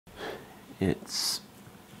It's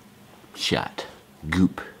shut.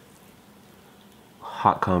 Goop.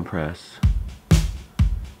 Hot compress.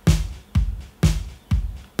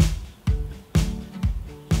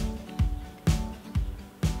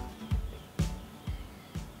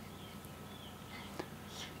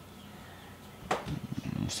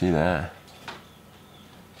 See that?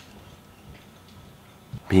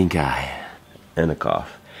 Pink eye and a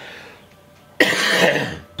cough.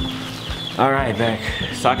 All right, Beck,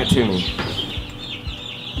 sock it to me.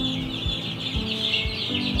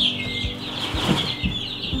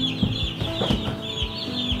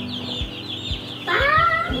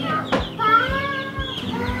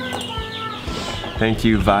 Thank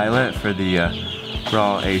you, Violet, for the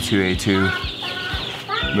raw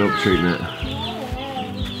A2A2 milk treatment.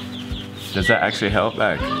 Does that actually help,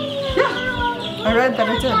 Beck? Yeah, I read that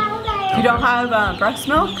it did. If you don't have breast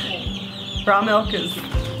milk, raw milk is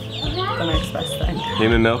the next best thing.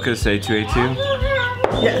 Human milk is A2A2?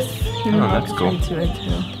 Yes, human milk that's is cool.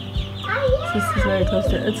 A2A2. This is very close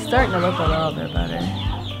to it. It's starting to look a little bit better.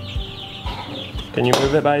 Can you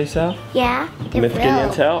move it by yourself? Yeah, it Miss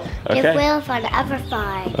Gideon's help? Okay. It will if I ever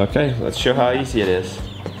find. Okay, let's show how easy it is.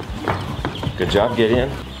 Good job, Gideon.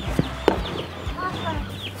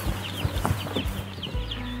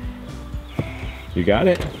 You got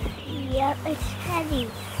it? Yep, it's heavy.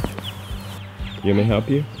 You want me to help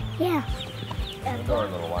you? Yeah. Door a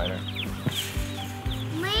little wider.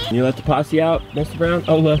 Can you let the posse out, Mr. Brown?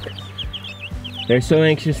 Oh, look. They're so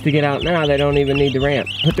anxious to get out now, they don't even need the ramp.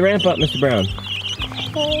 Put the ramp up, Mr. Brown.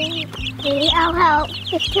 Okay, I'll help.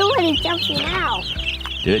 There's too many jumping out.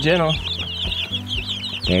 Do it gentle.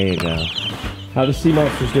 There you go. How the sea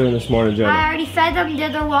monsters doing this morning, Jonah? I already fed them to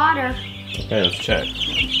their water. Okay, let's check.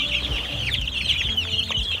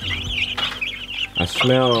 I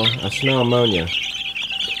smell ammonia.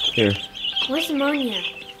 Here. Where's ammonia?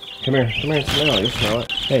 Come here and smell it. You smell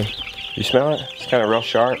it. Hey, you smell it? It's kind of real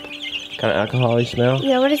sharp. Kind of alcohol-y smell.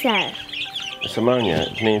 Yeah, what is that? It's ammonia.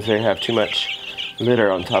 It means they have too much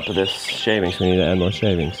litter on top of this shavings. We need to add more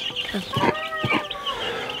shavings.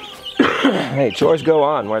 Hey, chores go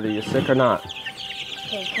on, whether you're sick or not.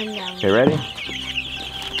 Okay, come down. Okay, ready?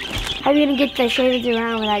 How are you gonna get the shavings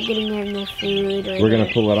around without getting in the food? Or We're gonna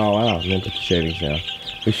pull it all out and then put the shavings down.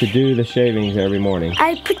 We should do the shavings every morning.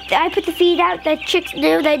 I put the feed out. The chicks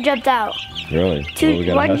knew they jumped out. Really? Well, we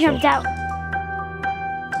gotta One hustle. jumped out.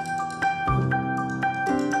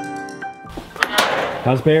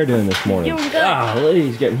 How's Bear doing this morning? Doing good. Ah,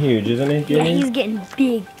 he's getting huge, isn't he? Yeah, Gideon? he's getting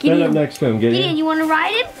big. Stand up next to him, Gideon. Gideon, you want to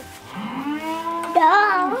ride him?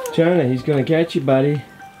 No. Jonah, he's gonna catch you, buddy.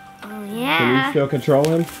 Oh Can yeah. you still control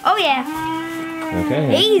him? Oh yeah. Okay.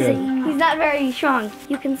 that's Easy. good. He's not very strong.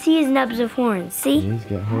 You can see his nubs of horns. See? He's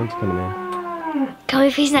got horns coming in. Tell me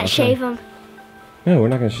if he's not Okay. shave him. No, we're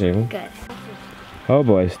not gonna shave him. Good. Oh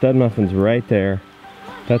boy, stud muffin's right there.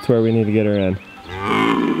 That's where we need to get her in.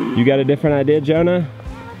 You got a different idea, Jonah?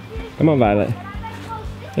 Come on, Violet.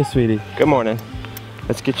 Hey, sweetie. Good morning.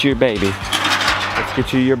 Let's get you your baby. Let's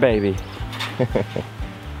get you your baby.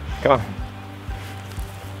 Come on.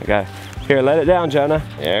 Okay. Here, let it down, Jonah.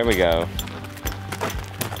 There we go.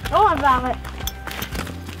 Go on, Violet.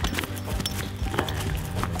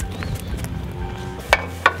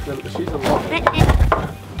 She's a little...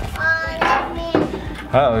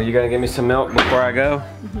 Oh, you gonna give me some milk before I go?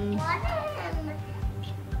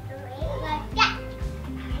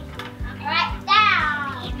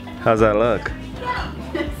 How's that look?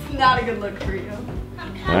 It's not a good look for you.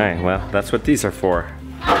 All right, well, that's what these are for.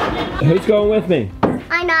 Who's going with me?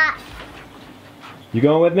 I'm not. You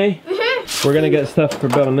going with me? Mm-hmm. We're gonna get stuff for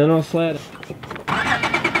building a mineral sled.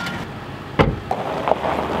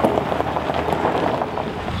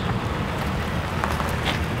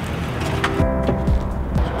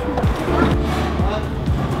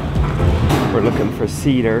 We're looking for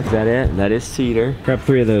cedar. Is that it? That is cedar. Grab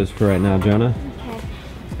 3 of those for right now, Jonah. Okay.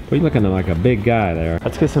 We're looking like a big guy there.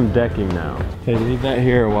 Let's get some decking now. Okay, leave that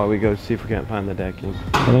here while we go see if we can't find the decking.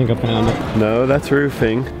 I think I found it. No, that's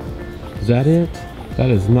roofing. Is that it? That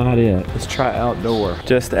is not it. Let's try outdoor.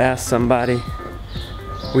 Just ask somebody.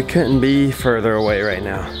 We couldn't be further away right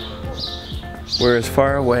now. We're as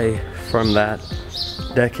far away from that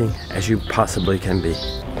decking as you possibly can be.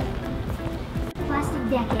 Plastic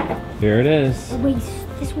decking. Here it is.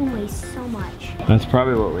 This one weighs so much. That's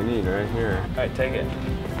probably what we need right here. All right, take it.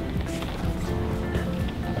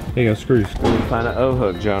 Here you go, screws. Find an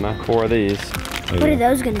O-hook, Jonah. 4 of these. What are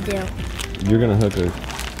those gonna do? You're gonna hook it.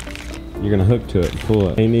 You're gonna hook to it and pull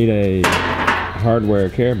it. You need a hardware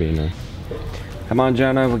carabiner. Come on,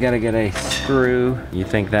 Jonah. We gotta get a screw. You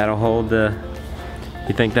think that'll hold the?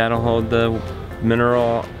 You think that'll hold the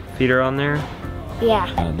mineral feeder on there?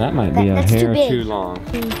 Yeah. That might be a That's hair too big. too long.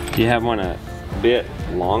 Do you have one a bit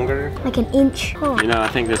longer? Like an inch. Oh. You know, I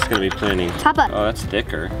think this is gonna be plenty. Papa. Oh, that's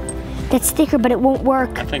thicker. That's thicker, but it won't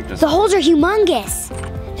work. I think this. The holes are humongous.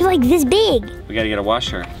 They're like this big. We gotta get a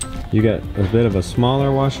washer. You got a bit of a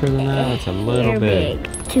smaller washer than that? It's a little big.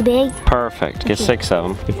 Too big? Perfect. Get 6 of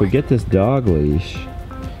them. If we get this dog leash,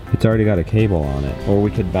 it's already got a cable on it. Or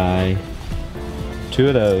we could buy 2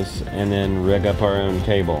 of those and then rig up our own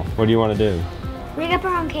cable. What do you want to do? Rig up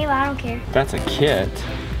our own cable, I don't care. That's a kit,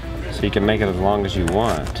 so you can make it as long as you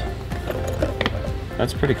want.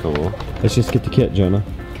 That's pretty cool. Let's just get the kit, Jonah.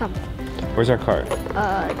 Come. Where's our cart?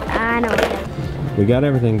 I know what it is. We got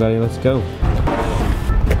everything, buddy. Let's go.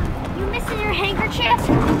 You missing your handkerchief?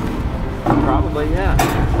 Probably, yeah.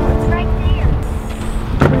 It's right there.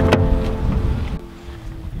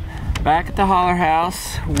 Back at the holler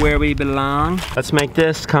house where we belong. Let's make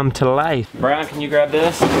this come to life. Brian, can you grab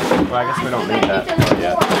this? Well, I guess we don't need that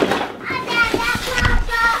yet.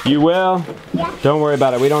 You will? Yeah. Don't worry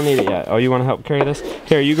about it. We don't need it yet. Oh, you want to help carry this?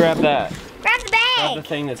 Here, you grab that. Grab the bag. Grab the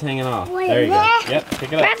thing that's hanging off. Wait, There you go. what? Yep,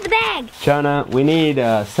 pick it up. Grab the bag. Jonah, we need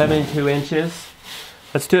 72 inches.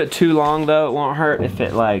 Let's do it too long though. It won't hurt if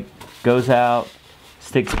it like goes out,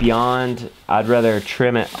 sticks beyond. I'd rather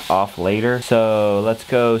trim it off later. So let's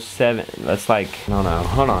go 7. Let's like, no,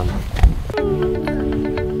 hold on.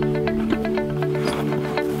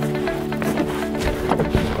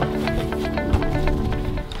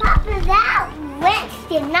 Papa, that wrench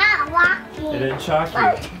did not lock It me. didn't shock you.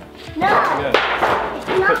 No. Good.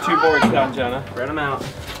 Put 2 boards down, Jonah. Spread them out.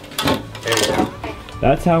 There you go.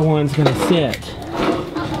 That's how one's gonna sit.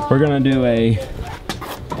 We're gonna do a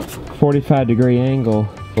 45-degree angle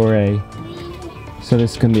for so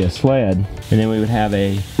this is gonna be a sled. And then we would have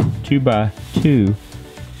a 2x2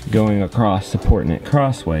 going across, supporting it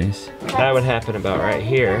crossways. That would happen about right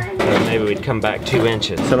here. So maybe we'd come back 2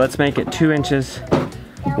 inches. So let's make it 2 inches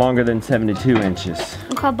longer than 72 inches.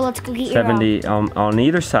 Okay, but let's go get your 70 on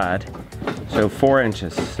either side. So 4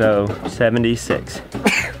 inches, so 76.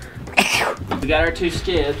 We got our 2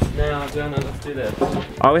 skids. Now, Jonah, let's do this.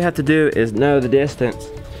 All we have to do is know the distance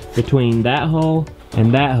between that hole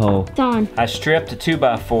and that hole. Done. I stripped a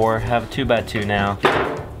 2x4, have a 2x2 now.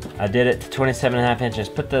 I did it to 27.5 inches.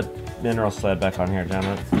 Put the mineral sled back on here,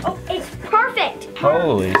 Jonah. Oh, it's perfect.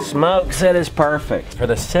 Holy smokes, it is perfect. For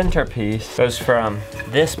the centerpiece, goes from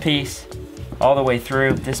this piece all the way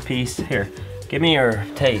through this piece. Here, give me your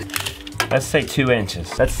tape. Let's say 2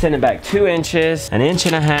 inches. Let's send it back 2 inches, 1.5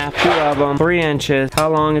 inches, 2 of them, 3 inches. How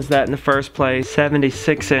long is that in the first place?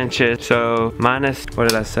 76 inches. So minus, what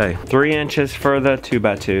did I say? 3 inches for the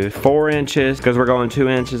 2x2, 4 inches, because we're going 2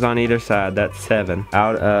 inches on either side. That's 7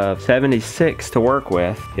 out of 76 to work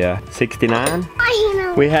with. Yeah, 69.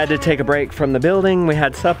 We had to take a break from the building. We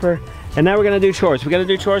had supper, and now we're gonna do chores. We gotta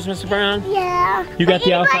do chores, Mr. Brown? Yeah. You got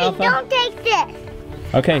the alfalfa? Don't take this.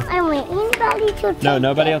 Okay. I don't want anybody to take No,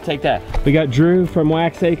 nobody will take that. We got Drew from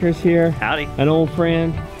Wax Acres here. Howdy. An old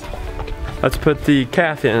friend. Let's put the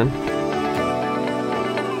calf in.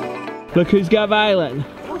 Look who's got Violet. In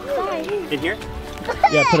here?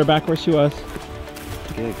 Yeah, put her back where she was.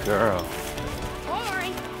 Good girl. I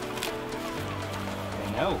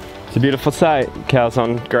know. It's a beautiful sight. Cows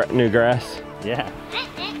on new grass. Yeah.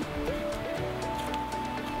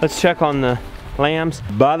 Let's check on the lambs.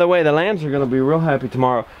 By the way, the lambs are gonna be real happy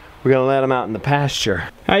tomorrow. We're gonna let them out in the pasture.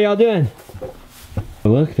 How y'all doing?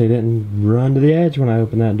 Look, they didn't run to the edge when I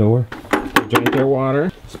opened that door. They drank their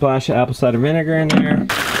water. Splash of apple cider vinegar in there.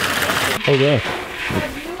 Oh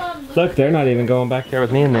look. Look, they're not even going back there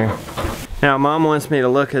with me in there. Now, Mom wants me to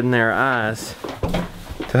look in their eyes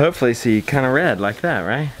to hopefully see kind of red like that,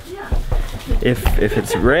 right? Yeah. If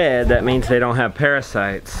it's red, that means they don't have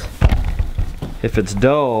parasites. If it's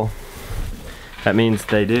dull, that means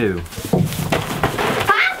they do.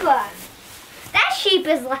 Papa! That sheep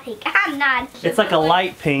is like, I'm not. It's like a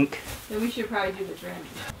light pink. Then we should probably do the Dreamy.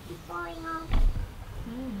 Falling off.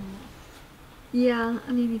 Yeah,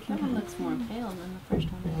 I mean you can. That one looks more pale than the first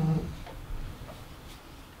one.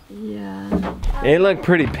 Yeah. They look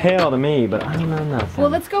pretty pale to me, but I don't know nothing. Well,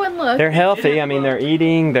 let's go and look. They're healthy. I mean, they're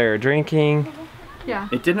eating, they're drinking. Yeah.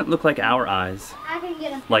 It didn't look like our eyes. I can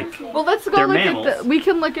get a Like, Well, let's go They're look mammals. at the. We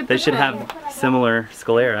can look at the. they should thing. have similar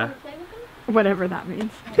sclera. Whatever that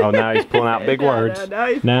means. Oh, now he's pulling out big words.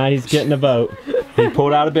 Now he's getting a vote. He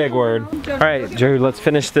pulled out a big word. All right, Drew, let's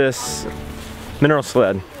finish this mineral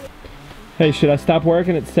sled. Hey, should I stop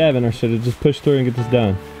working at 7 or should I just push through and get this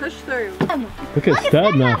done? Push through. Look at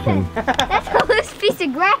stud nothing. That's a loose piece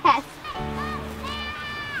of grass.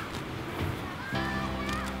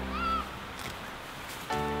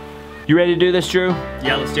 You ready to do this, Drew?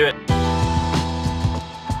 Yeah, let's do it.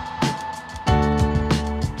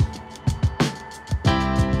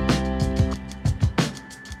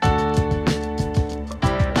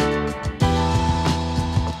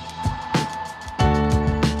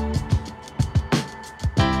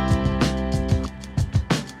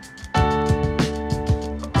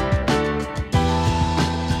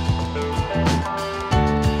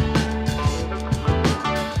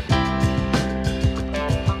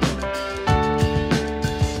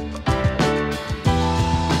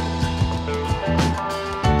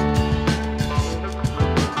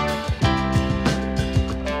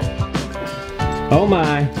 Oh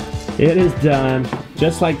my, it is done.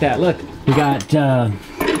 Just like that. Look, we got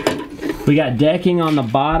decking on the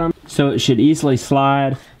bottom, so it should easily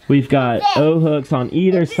slide. We've got O-hooks on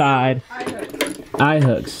either side.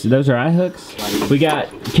 I-hooks. Those are I-hooks. We got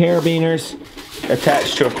carabiners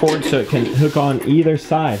attached to a cord so it can hook on either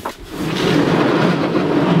side.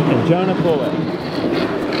 And Jonah, pull it.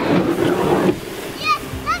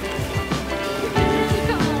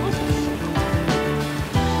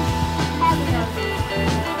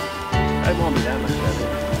 It won't be that much heavy.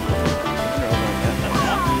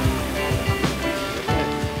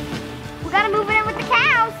 We gotta move it in with the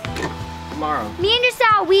cows. Tomorrow. Me and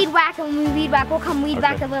Giselle will weed whack, and when we weed whack, we'll come weed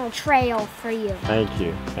whack a little trail for you. Thank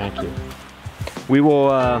you, thank you. We will,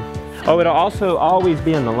 oh, it'll also always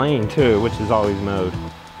be in the lane too, which is always mowed.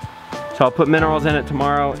 So I'll put minerals in it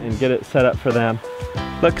tomorrow and get it set up for them.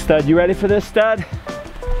 Look, Stud, you ready for this, Stud?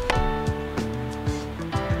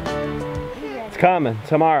 It's coming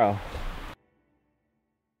tomorrow.